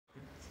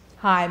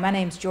Hi, my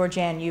name's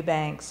Georgann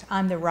Eubanks.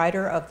 I'm the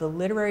writer of the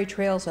Literary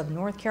Trails of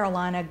North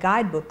Carolina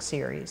guidebook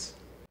series.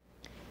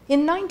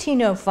 In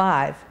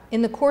 1905,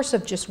 in the course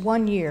of just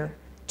 1 year,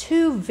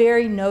 two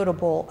very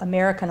notable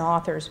American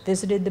authors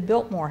visited the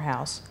Biltmore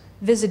House,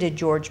 visited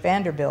George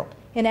Vanderbilt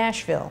in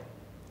Asheville.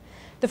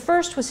 The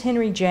first was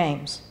Henry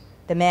James,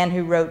 the man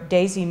who wrote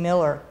Daisy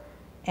Miller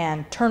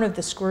and Turn of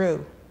the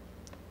Screw.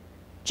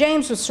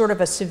 James was sort of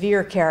a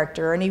severe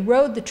character, and he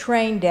rode the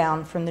train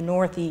down from the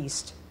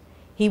Northeast.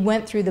 He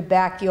went through the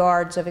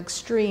backyards of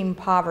extreme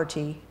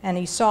poverty, and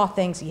he saw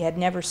things he had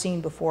never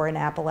seen before in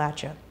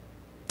Appalachia.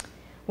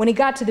 When he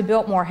got to the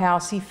Biltmore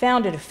House, he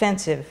found it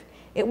offensive.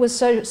 It was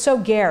so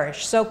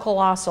garish, so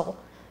colossal,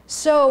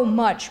 so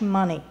much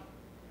money.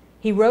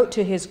 He wrote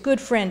to his good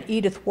friend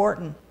Edith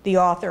Wharton, the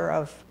author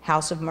of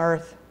House of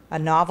Mirth, a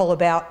novel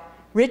about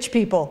rich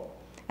people,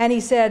 and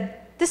he said,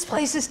 "This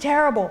place is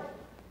terrible.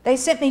 They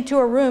sent me to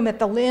a room at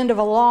the end of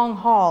a long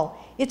hall.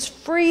 It's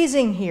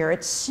freezing here,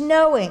 it's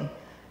snowing.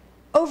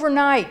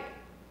 Overnight,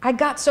 I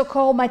got so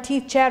cold my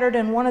teeth chattered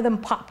and one of them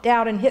popped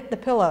out and hit the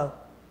pillow."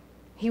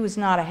 He was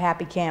not a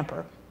happy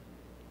camper.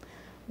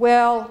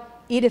 Well,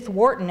 Edith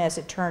Wharton, as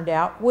it turned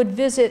out, would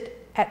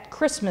visit at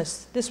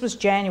Christmas. This was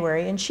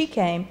January, and she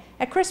came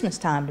at Christmas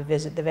time to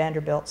visit the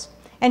Vanderbilts.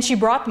 And she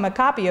brought them a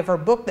copy of her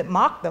book that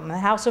mocked them, The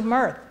House of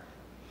Mirth.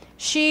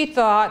 She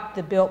thought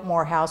the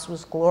Biltmore House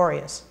was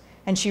glorious,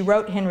 and she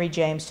wrote Henry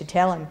James to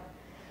tell him.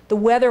 The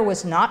weather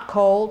was not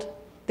cold.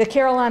 The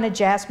Carolina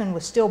jasmine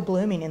was still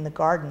blooming in the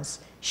gardens.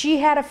 She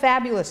had a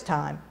fabulous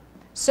time.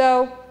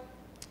 So,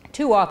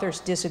 two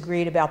authors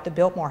disagreed about the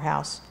Biltmore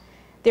House.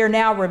 They're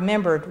now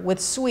remembered with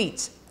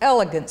suites,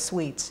 elegant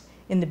suites,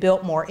 in the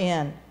Biltmore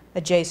Inn,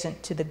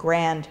 adjacent to the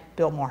grand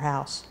Biltmore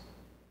House.